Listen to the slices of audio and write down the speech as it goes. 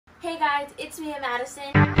Hey guys, it's Mia Madison,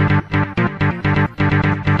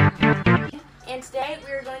 and today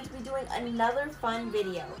we are going to be doing another fun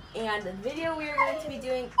video. And the video we are going to be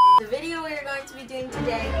doing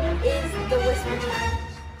today is the Whisper Challenge.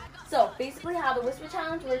 So basically, how the Whisper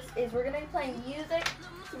Challenge works is we're going to be playing music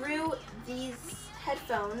through these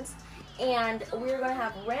headphones, and we're going to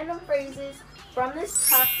have random phrases from this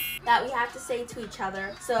cup that we have to say to each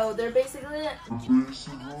other. So they're basically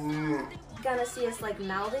gonna see us like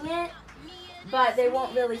mouthing it, but they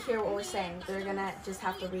won't really hear what we're saying. They're gonna just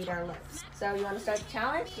have to read our lips. So you want to start the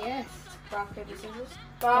challenge? Yes. Rock, paper, scissors.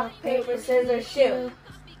 Rock, paper, scissors, shoot.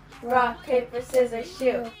 Rock, paper, scissors,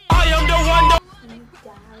 shoot. I am the one. He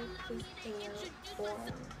dyed his hair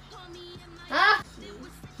orange. Huh?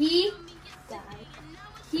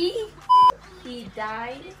 He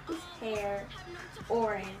dyed his hair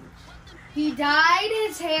orange. He dyed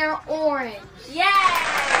his hair orange. Yay!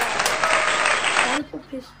 Pineapple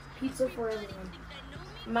pizza for everyone.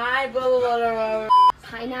 My blah, blah, blah, blah.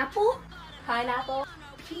 Pineapple Pineapple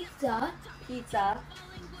pizza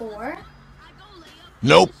for.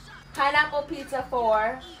 Nope. Pineapple pizza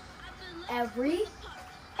for every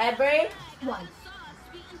one.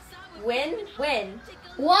 Win.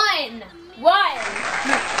 one.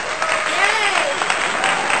 Yay!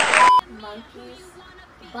 Monkeys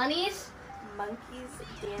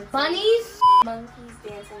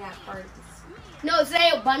dancing at parties. No,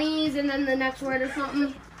 say bunnies and then the next word or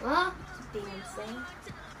something. Huh?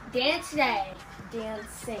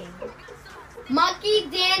 Dancing. Monkey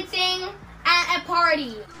dancing at a party.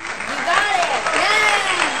 You got it!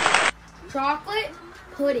 Yay! Chocolate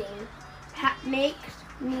pudding makes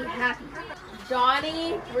me happy.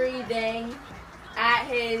 Johnny breathing at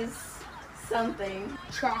his something.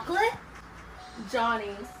 Chocolate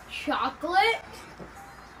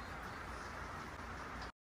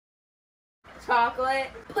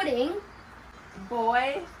pudding,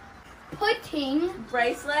 boy, pudding,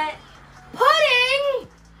 bracelet,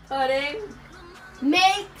 pudding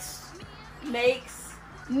makes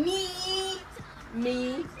me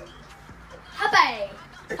happy.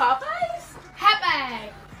 Popeyes? Happy.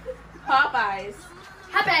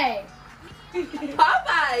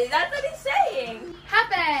 Popeyes, that's what he's saying.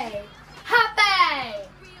 Happy.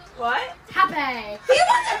 What? Happy. He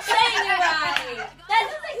wasn't saying it right. That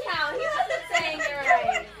doesn't count. He wasn't saying it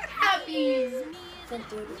right. Happy.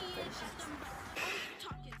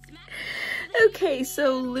 Okay,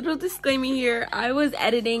 so little disclaimer here. I was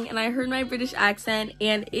editing and I heard my British accent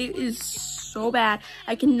and it is so bad.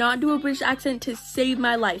 I cannot do a British accent to save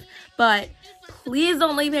my life. But please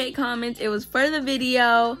don't leave hate comments. It was for the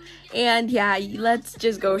video. And yeah, let's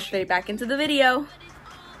just go straight back into the video.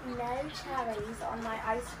 No cherries on my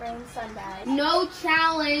ice cream sundae. No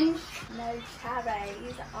challenge. No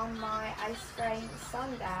cherries on my ice cream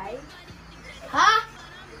sundae. Huh?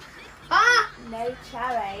 No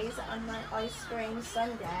cherries on my ice cream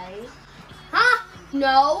sundae. Huh?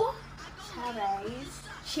 No.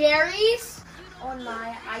 Cherries on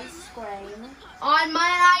my ice cream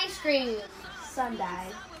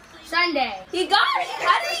sundae. You got it!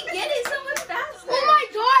 How did he get it so much faster? Oh my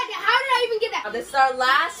god, how did I even get that? This is our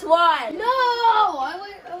last one. No! I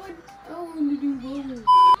would do both.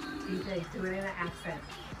 DJ, do it in an accent.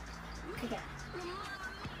 Okay.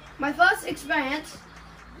 My first experience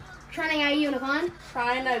training a unicorn.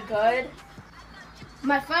 China good.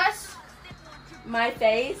 My face. My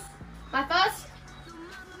face.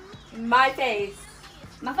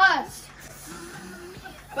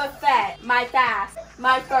 Buffet. My fast.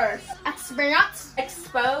 My first. Experience.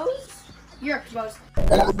 Expose. You're exposed.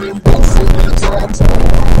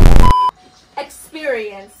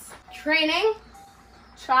 Experience. Training.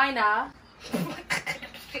 China.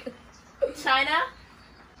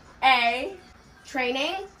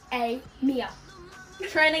 Mia.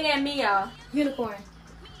 Training a Mia. Unicorn.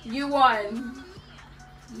 You won.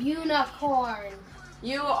 Unicorn.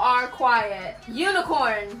 You are quiet.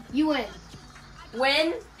 Unicorn. You win.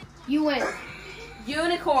 Win. You win.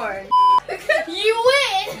 Unicorn. You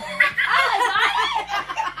win!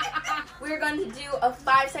 We're going to do a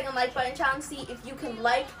 5-second like button challenge. See if you can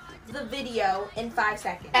like the video in 5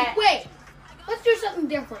 seconds. Wait, let's do something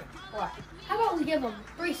different. What? How about we give them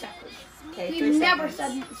 3 seconds? Okay, We've 3 never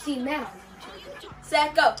seconds. seen that on YouTube.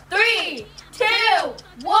 Set, go. 3, 2,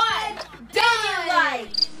 1. Done!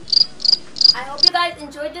 Like. I hope you guys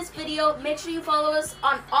enjoyed this video. Make sure you follow us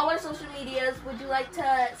on all our social medias. Would you like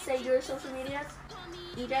to say your social medias?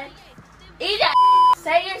 EJ?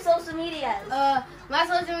 Say your social medias. My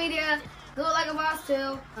social media Do it like a boss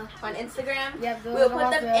too. On Instagram. Yep, do it We'll like a put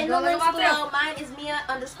boss them too. in Do the it like a links boss below. too. Mine is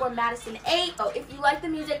Mia_Madison8. Oh, if you like the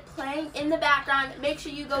music playing in the background, make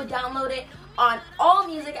sure you go download it on all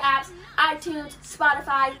music apps, iTunes,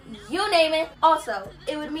 Spotify, you name it. Also,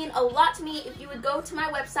 it would mean a lot to me if you would go to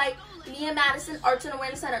my website,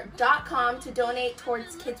 MiaMadisonArtsAndAwarenessCenter.com, to donate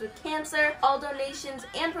towards kids with cancer. All donations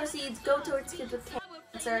and proceeds go towards kids with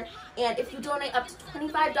cancer. And if you donate up to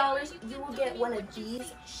 $25, you will get one of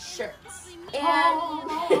these shirts. And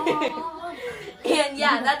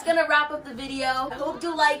yeah, that's gonna wrap up the video. I hope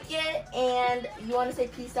you like it, and you want to say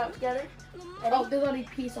peace out together? Ready? Oh, there's only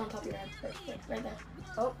peace on top of your head. Right there.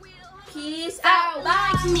 Oh, peace out.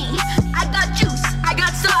 Bye. Me, I got juice, I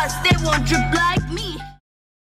got sauce, they won't drip like me.